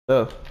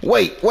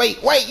Wait,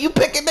 you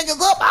picking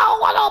niggas up? I don't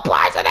want to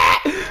apply to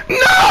that. No!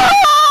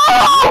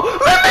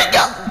 Let me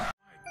go!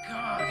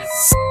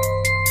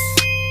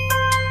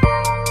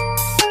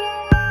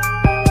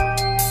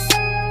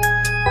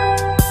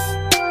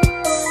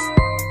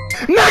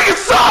 Niggas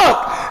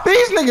suck!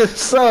 These niggas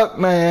suck,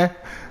 man.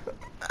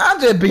 I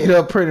just beat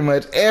up pretty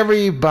much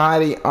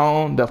everybody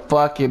on the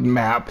fucking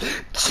map.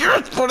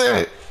 Just for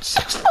that.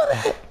 Just for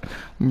that.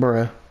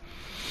 Bruh.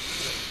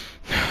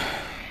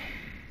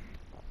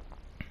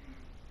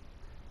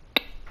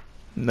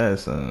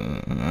 That's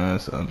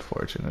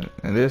unfortunate.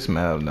 And this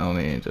map don't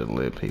even just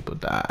let people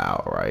die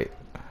outright.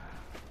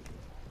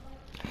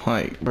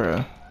 Like,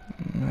 bruh.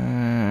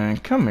 Man,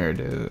 come here,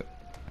 dude.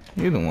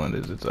 You the one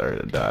that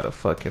deserves to die the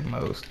fucking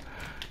most.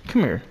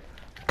 Come here.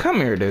 Come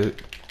here, dude.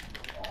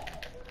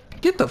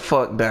 Get the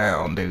fuck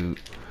down, dude.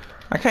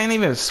 I can't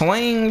even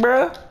swing,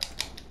 bruh.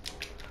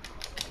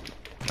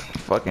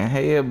 Fucking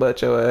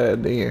headbutt your ass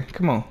then.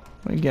 Come on.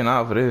 We getting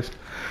off of this.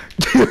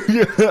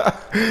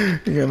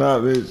 Getting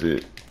off this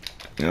shit.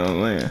 You know what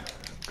I'm saying?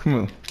 Come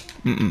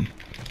on.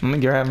 Let me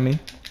grab me.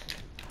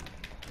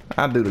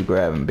 I do the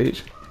grabbing,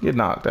 bitch. Get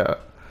knocked out.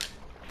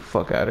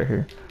 Fuck out of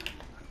here.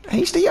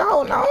 He still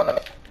holding on to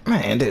me.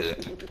 Man,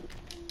 dude.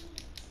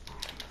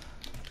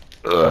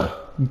 Ugh.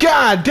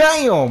 God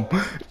damn!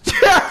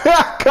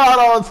 Caught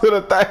on to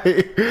the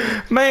thing.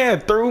 Man,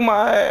 threw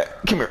my ass.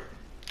 Come here.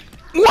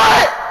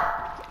 What?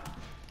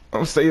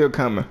 I'm still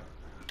coming.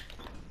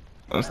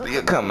 I'm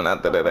still coming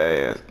after that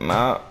ass.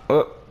 Nah.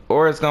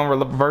 Or it's gonna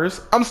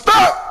reverse. I'm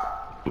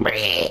stuck!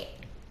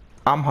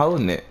 I'm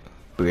holding it.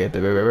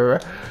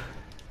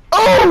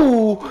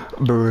 Oh!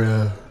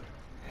 Bruh.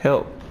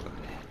 Help.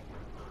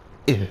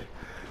 Yeah.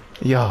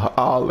 Y'all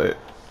all it.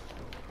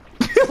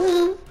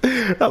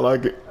 I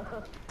like it.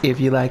 If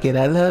you like it,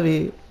 I love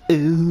it.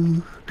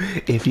 Ooh.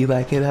 If you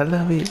like it, I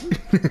love it.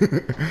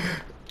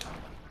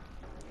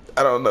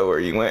 I don't know where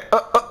you went.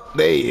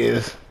 There he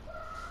is.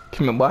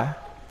 Come here, boy.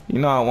 You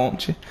know I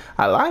want you.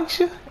 I like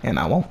you, and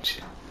I want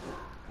you.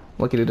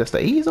 We can do this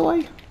the easy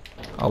way,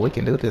 or we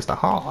can do this the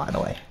hard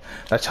way.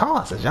 The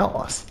choice is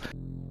yours.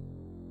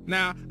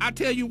 Now, I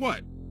tell you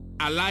what.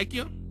 I like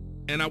you,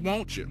 and I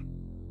want you.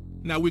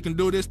 Now, we can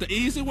do this the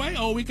easy way,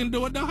 or we can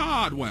do it the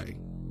hard way.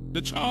 The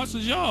choice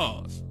is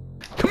yours.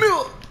 Come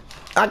here.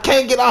 I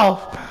can't get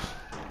off.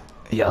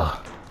 Yo,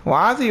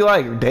 why is he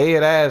like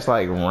dead ass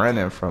like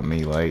running from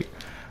me? Like,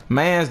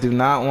 mans do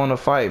not want to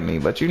fight me,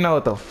 but you know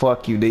what the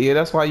fuck you did.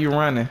 That's why you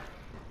running.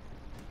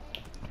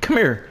 Come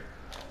here.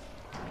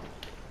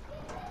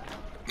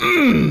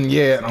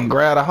 Yeah, I'm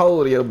grab a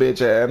hold of your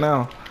bitch ass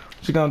now.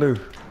 What you gonna do?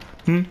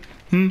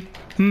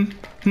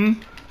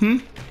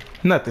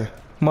 Nothing,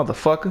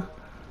 motherfucker.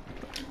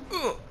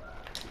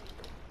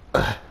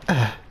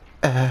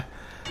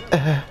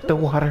 The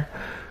water.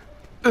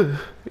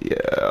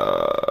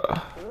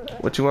 Yeah.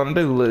 What you wanna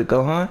do, little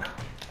go, huh?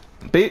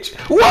 Bitch.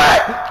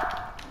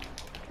 What?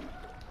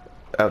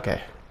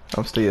 Okay.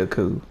 I'm still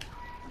cool.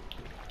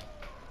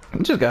 I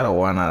just got a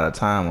 1 at a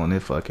time on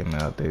this fucking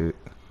mouth, dude.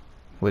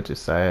 Which is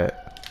sad.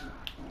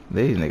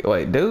 These niggas.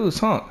 Wait, dude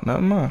sunk.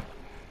 Never mind.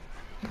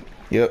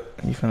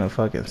 Yep. You finna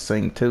fucking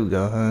sink too,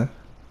 go, huh?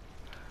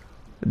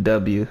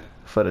 W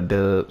for the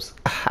dubs.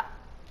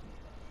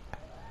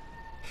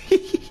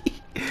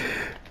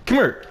 Come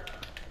here.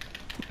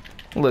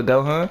 Look,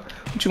 go, huh?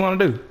 What you wanna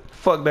do?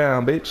 Fuck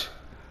down, bitch.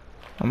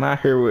 I'm out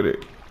here with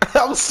it.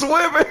 I'm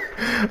swimming.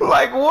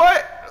 Like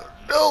what?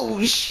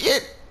 Oh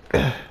shit.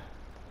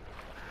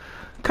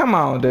 Come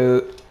on,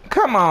 dude.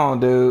 Come on,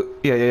 dude.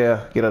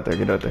 Yeah. Get up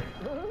there.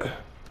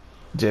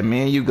 Just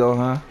me and you go,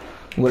 huh?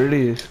 What it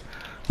is?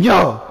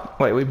 Yo.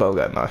 Wait, we both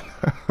got knocked.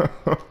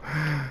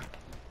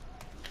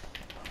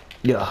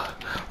 Yeah.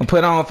 I'm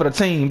put on for the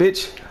team,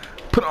 bitch.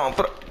 Put on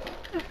for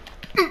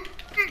the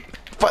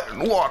fight in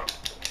the water.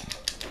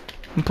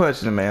 I'm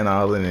punching the man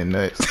all in the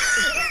nuts.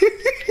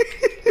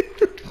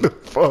 The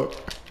fuck?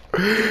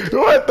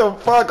 What the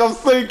fuck? I'm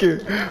sinking.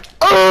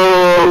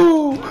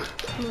 Oh!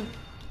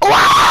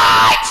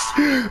 What?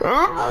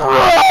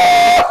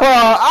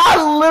 I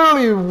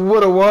literally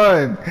would have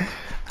won.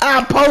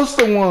 I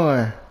posted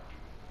one.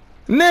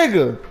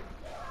 Nigga.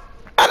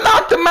 I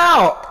knocked him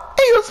out.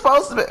 He was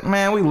supposed to be.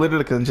 Man, we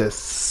literally couldn't just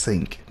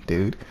sink,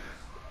 dude.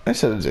 I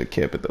should have just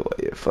kept it the way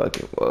it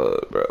fucking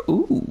was, bro.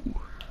 Ooh.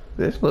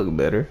 This look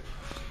better.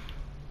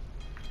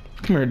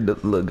 Come here,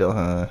 little go,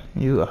 huh?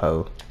 You a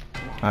hoe.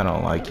 I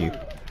don't like you.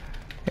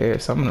 Here,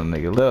 some of them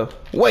niggas left.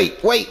 Wait.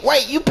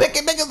 You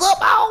picking niggas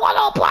up? I don't want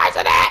to apply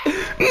to that.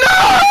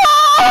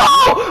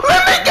 No!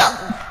 Let me go.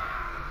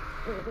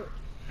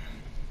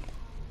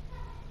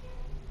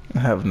 I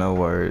have no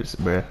words,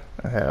 bruh.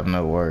 I have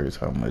no words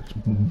how much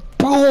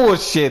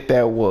bullshit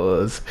that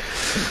was.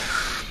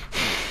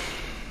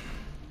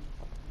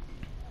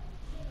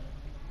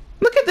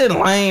 Look at this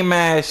lame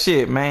ass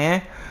shit,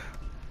 man.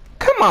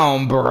 Come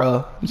on,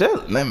 bruh.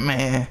 Just,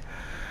 man.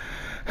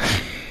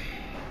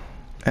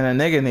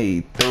 And a nigga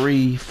need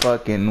 3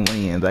 fucking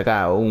wins. I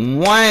got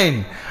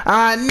 1.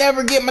 I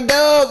never get my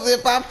dubs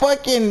if I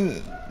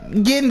fucking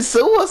getting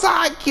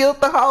suicide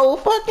killed the whole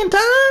fucking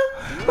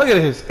time. Look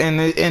at this.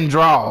 And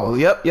draw.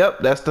 Yep,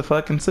 that's the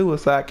fucking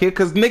suicide kill.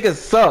 Cause niggas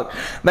suck.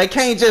 They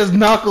can't just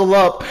knuckle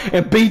up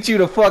and beat you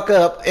the fuck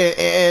up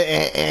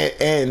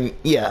and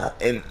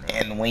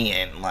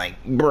win.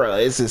 Like,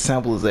 bruh, it's as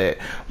simple as that.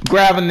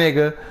 Grab a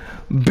nigga,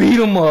 beat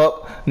him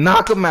up,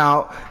 knock him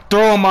out,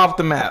 throw him off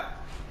the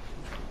map.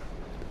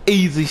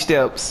 Easy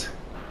steps.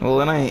 Well,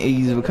 it ain't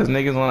easy because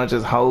niggas wanna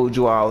just hold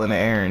you all in the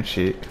air and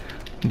shit.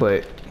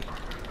 But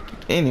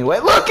anyway,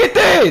 look at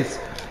this!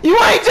 You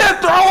ain't just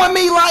throwing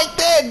me like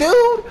that,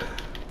 dude!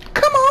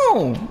 Come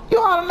on! You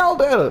ought to know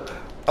better.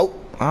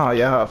 Oh,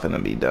 y'all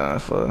finna be done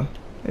for.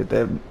 If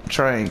that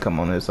train come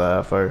on this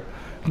side first.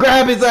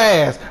 Grab his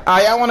ass!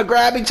 Y'all wanna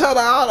grab each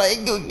other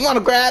you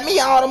wanna grab me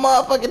all the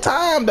motherfucking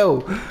time, though.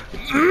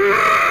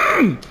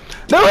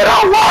 No, it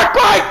don't work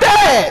like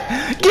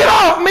that! Get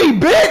off me,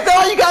 bitch!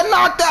 Oh, you got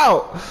knocked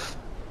out!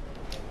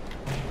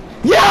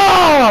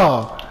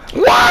 Yo!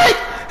 What?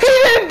 He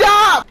didn't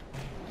die!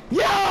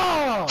 Yo!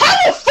 How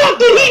the fuck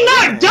did he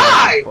not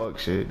die? Fuck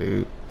shit,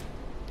 dude.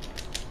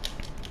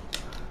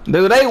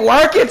 Dude, they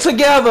working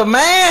together,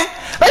 man!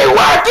 They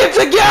working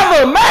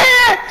together,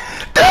 man!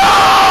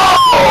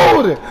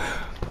 Dude!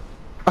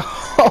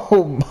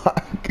 Oh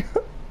my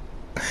god.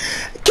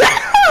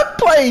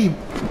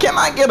 Can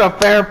I get a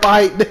fair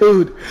fight,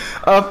 dude?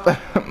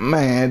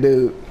 Man,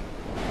 dude.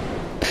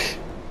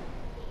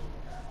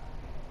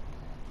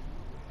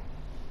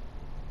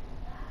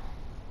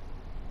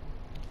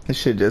 This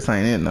shit just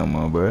ain't it no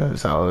more, bro.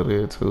 That's all it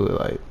is to it.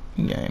 Like,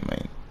 game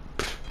ain't.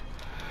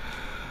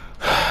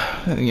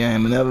 The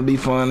game will never be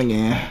fun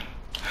again.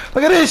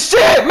 Look at this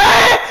shit,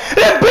 man!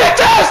 This bitch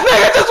ass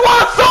nigga just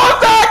wants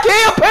suicide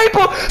kill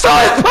people so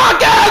his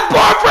punk ass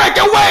boyfriend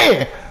can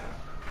win!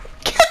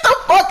 Get the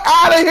fuck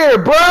out of here,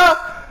 bruh!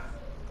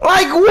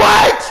 Like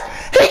what?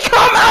 He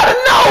come out of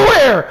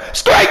nowhere!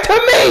 Straight to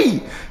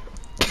me!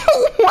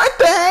 What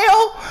the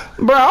hell?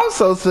 Bro, I'm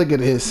so sick of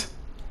this.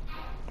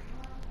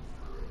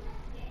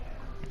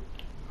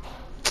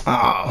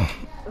 Oh,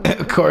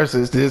 of course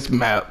it's this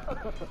map.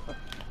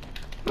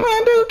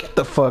 Man, dude, get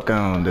the fuck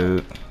on,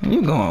 dude.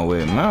 You going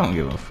with me? I don't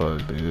give a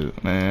fuck,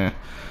 dude, man.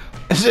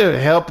 This shit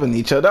helping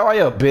each other. Why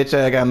your bitch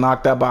ass got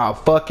knocked out by a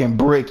fucking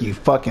brick, you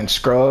fucking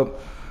scrub?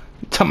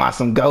 You talking about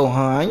some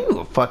Gohan? You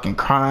a fucking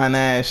crying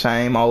ass,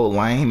 shame old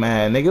lame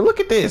ass nigga. Look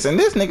at this, and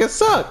this nigga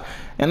suck.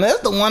 And that's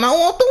the one I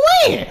want to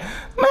win. Man,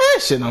 that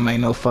shit don't make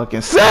no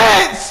fucking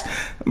sense,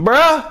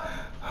 bruh.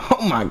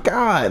 Oh my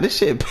god, this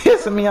shit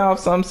pissing me off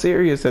something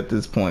serious at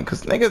this point.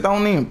 Cause niggas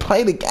don't even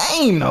play the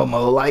game no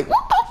more. Like,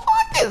 what the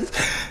fuck is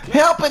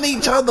helping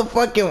each other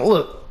fucking...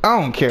 Look, I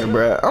don't care,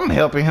 bruh. I'm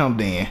helping him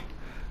then.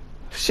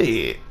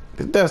 Shit.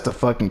 If that's the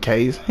fucking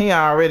case, he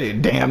already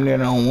damn near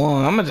done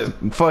won. I'ma just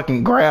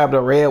fucking grab the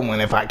red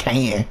one if I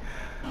can.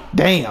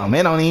 Damn,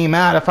 it don't even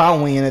matter if I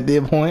win at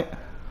this point.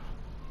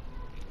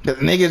 Cause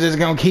niggas just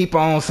gonna keep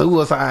on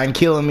suicide and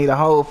killing me the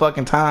whole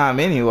fucking time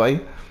anyway.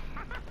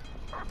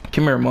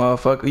 Come here,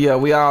 motherfucker. Yeah,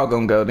 we all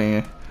gonna go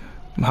then.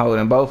 I'm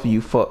holding both of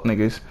you fuck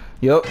niggas.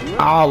 Yup,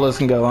 all of us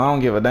can go. I don't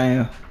give a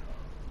damn.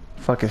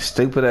 Fucking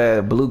stupid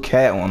ass blue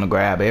cat wanna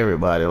grab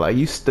everybody. Like,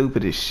 you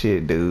stupid as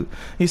shit, dude.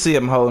 You see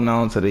him holding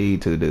on to these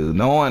two dudes,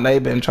 knowing they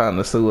been trying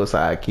to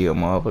suicide kill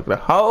motherfucker the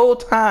whole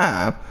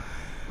time.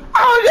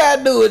 All you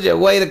gotta do is just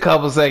wait a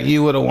couple seconds.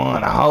 You would've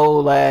won the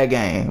whole last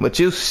game. But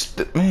you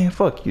man,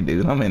 fuck you,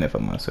 dude. I'm in it for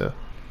myself.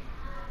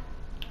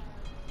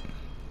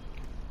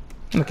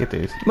 Look at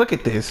this. Look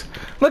at this.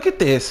 Look at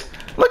this.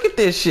 Look at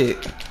this shit.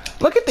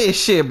 Look at this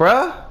shit,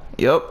 bruh.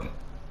 Yup.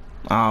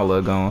 All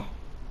of gone.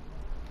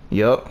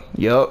 Yup.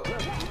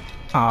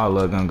 All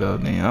of gonna go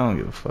then. I don't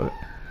give a fuck.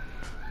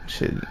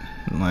 Shit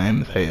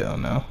lame as hell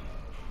now.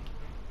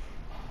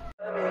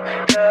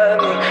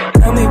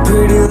 Tell me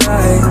pretty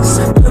lies.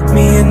 Look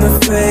me in the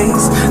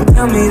face.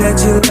 Tell me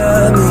that you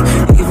love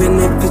me, even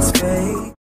if it's fake.